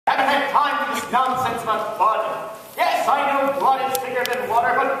nonsense about blood. Yes, I know blood is thicker than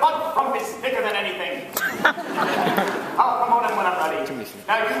water, but blood from is thicker than anything. I'll promote him when I'm ready.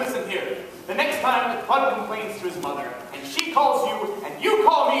 Now you listen here. The next time the Bud complains to his mother, and she calls you, and you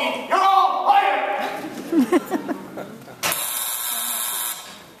call me, you're all fired!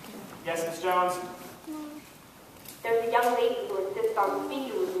 Yes, Miss Jones? There's a young lady who insists on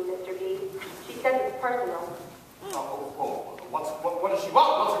speaking with you, Mr. B. She says it's personal. Oh, what does she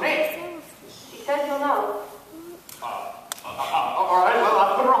want? What's her name? She says you'll know. All right, well,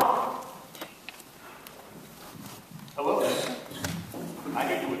 I've put her on. Hello there. I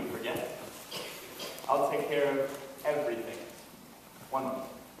knew you wouldn't forget. I'll take care of everything. 1 moment.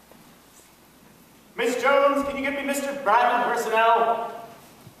 Miss Jones, can you get me Mr. Bratt and personnel?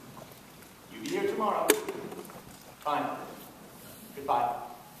 You be here tomorrow. Fine. Goodbye.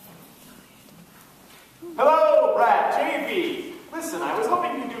 Hello, Bratt, JV. Listen, I was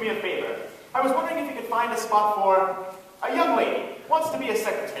hoping you could do me a favor. I was wondering if you could find a spot for a young lady who wants to be a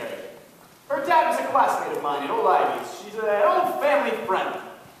secretary. Her dad was a classmate of mine at Old Ivy's. She's an old family friend.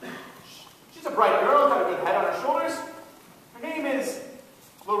 She's a bright girl, got a good head on her shoulders. Her name is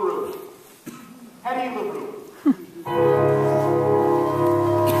LaRue. Hedy LaRue.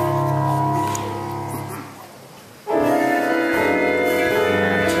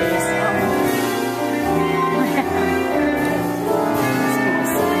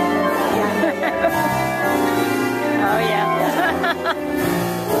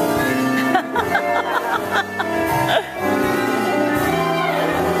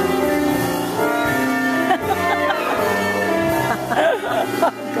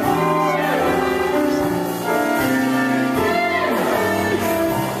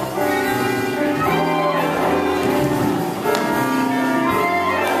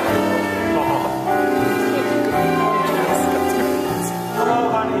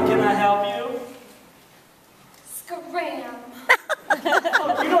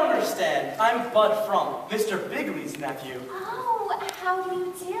 Mr. Biggley's nephew. Oh, how do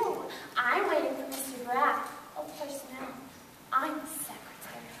you do? I'm waiting for Mr. Bratt. Oh, personnel. I'm the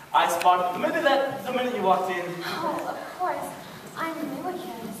secretary. I spotted the minute you walked in. Oh, of course. I'm new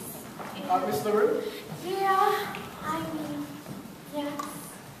again. Miss LaRue? Yeah, yes.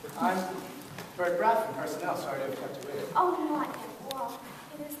 I'm Bratt from personnel. Sorry to have kept you waiting. Oh, not at all.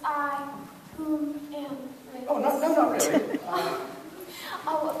 It is I whom am ready. Oh, not really.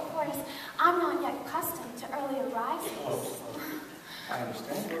 Oh, of course. I'm not yet accustomed to early arrivals. Oh, I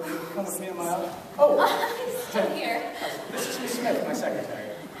understand. Come with me in my office. Oh! He's still here. This is Miss Smith, my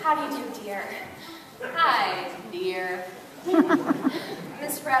secretary. How do you do, dear? Hi, dear.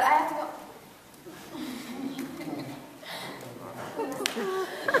 Miss Bratt, I have to go.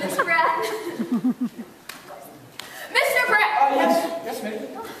 Miss Bratt? Mr. Bratt! Yes, ma'am.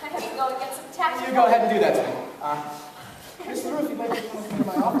 I have to go and get some taxi. You go ahead and do that to me. Miss LaRue, if you'd like to come with me to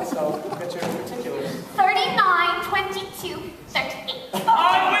my office, I'll get your particulars. 39, 22, 38.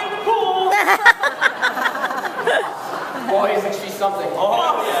 I went cool! Boy, isn't she something?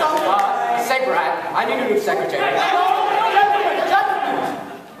 Oh, yes. Say, Bratt, I need a new secretary.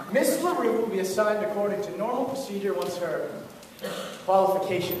 Gentlemen! Miss LaRue will be assigned according to normal procedure once her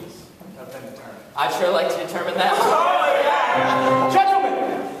qualifications have been determined. I'd sure like to determine that.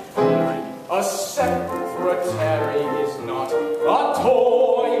 Gentlemen! A secretary is not a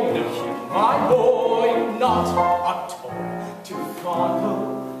toy, no, my boy, not a toy to fondle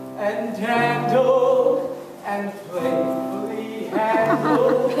and handle and playfully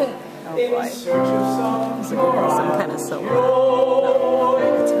handle in search of some kind of joy.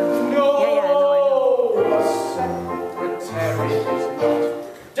 No, a secretary is not,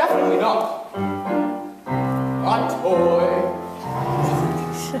 definitely not, a toy.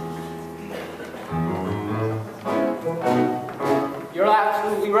 You're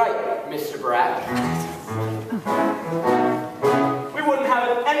absolutely right, Mr. Bratt. We wouldn't have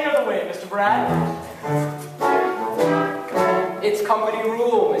it any other way, Mr. Bratt. It's company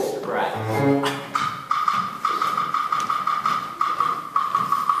rule, Mr. Bratt.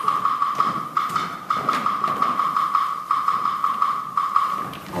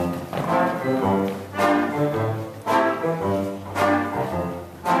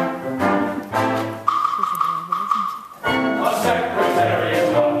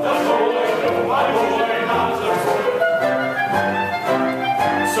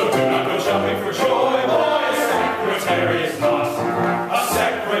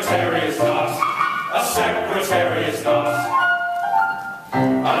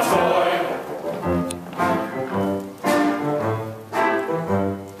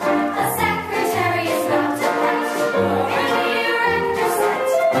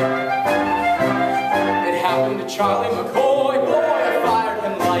 Charlie McCoy, boy, I fired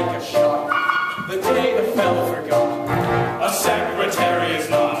him like a shot. The day the fellow forgot. A secretary is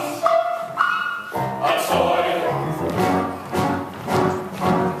not a toy.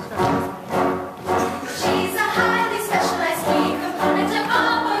 She's a highly specialized key component of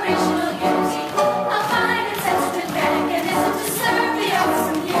operational unity, a fine and sensitive mechanism to serve the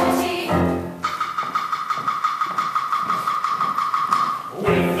awesome unity.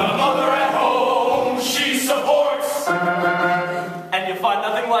 With the mother at home, she supports. And you find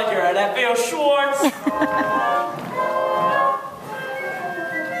nothing like her at F.A.O. Schwartz.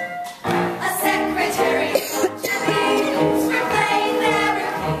 A secretary to be for playing their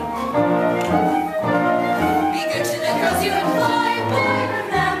Be good to the girls you employ, boy,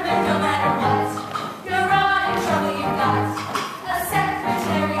 remember no matter what. You're right, trouble you got. A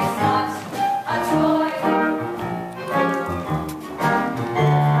secretary is not a toy.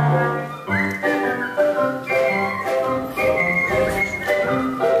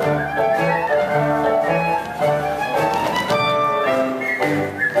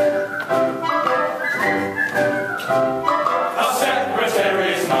 A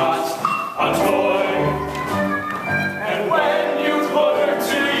secretary is not a toy.